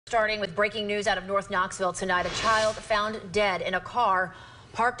Starting with breaking news out of North Knoxville tonight, a child found dead in a car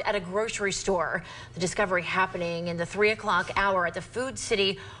parked at a grocery store. The discovery happening in the 3 o'clock hour at the Food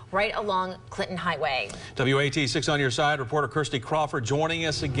City right along Clinton Highway. WATE 6 on your side. Reporter Kirsty Crawford joining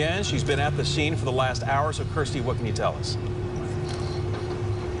us again. She's been at the scene for the last hour. So Kirsty, what can you tell us?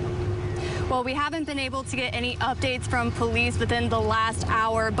 Well, we haven't been able to get any updates from police within the last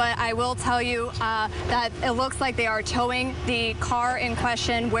hour, but I will tell you that it looks like they are towing the car in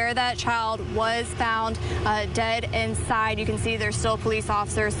question where that child was found dead inside. You can see there's still police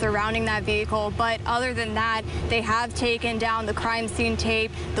officers surrounding that vehicle, but other than that, they have taken down the crime scene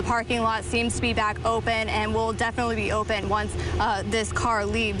tape. The parking lot seems to be back open and will definitely be open once this car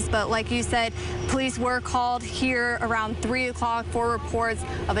leaves. But like you said, police were called here around 3 o'clock for reports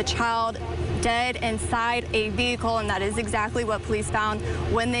of a child dead inside a vehicle, and that is exactly what police found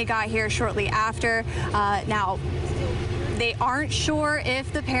when they got here shortly after. Now, they aren't sure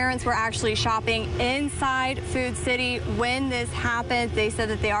if the parents were actually shopping inside Food City when this happened. They said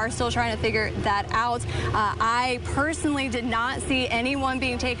that they are still trying to figure that out. I personally did not see anyone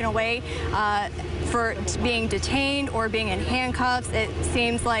being taken away for being detained or being in handcuffs. It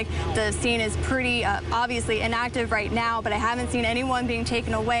seems like the scene is pretty obviously inactive right now, but I haven't seen anyone being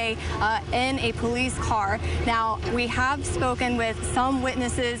taken away in a police car. Now, we have spoken with some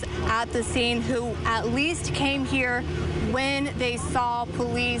witnesses at the scene who at least came here when they saw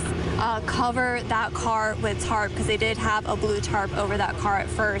police cover that car with tarp, because they did have a blue tarp over that car at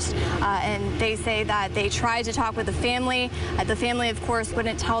first. And they say that they tried to talk with the family. The family, of course,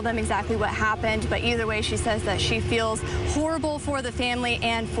 wouldn't tell them exactly what happened, but either way, she says that she feels horrible for the family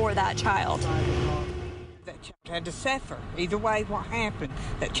and for that child. That child had to suffer. Either way, what happened,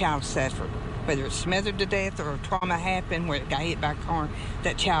 that child suffered. Whether it's smothered to death or trauma happened where it got hit by a car,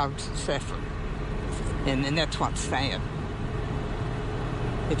 that child suffered. And that's what's sad.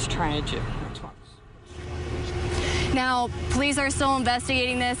 It's tragic. Now, police are still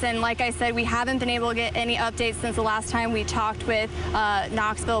investigating this, and like I said, we haven't been able to get any updates since the last time we talked with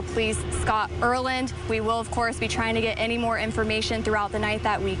Knoxville Police Scott Erland. We will, of course, be trying to get any more information throughout the night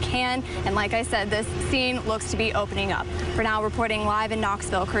that we can, and like I said, this scene looks to be opening up. For now, reporting live in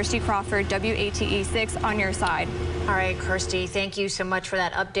Knoxville, Kirsty Crawford, WATE 6 on your side. All right, Kirsty, thank you so much for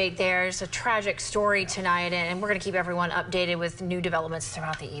that update there. It's a tragic story tonight, and we're going to keep everyone updated with new developments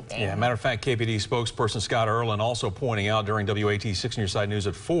throughout the evening. Yeah, matter of fact, KPD spokesperson Scott Erland also pointing out during WATE 6 on your side news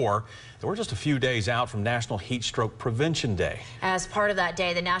at 4 that we're just a few days out from National Heat Stroke Prevention Day. As part of that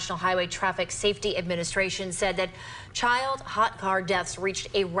day, the National Highway Traffic Safety Administration said that child hot car deaths reached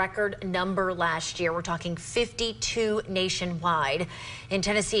a record number last year. We're talking 52 nationwide. In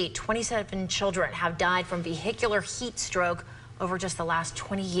Tennessee, 27 children have died from vehicular heat stroke over just the last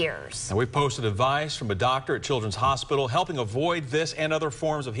 20 years. And we've posted advice from a doctor at Children's Hospital helping avoid this and other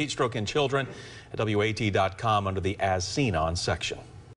forms of heat stroke in children at WATE.com under the As Seen On section.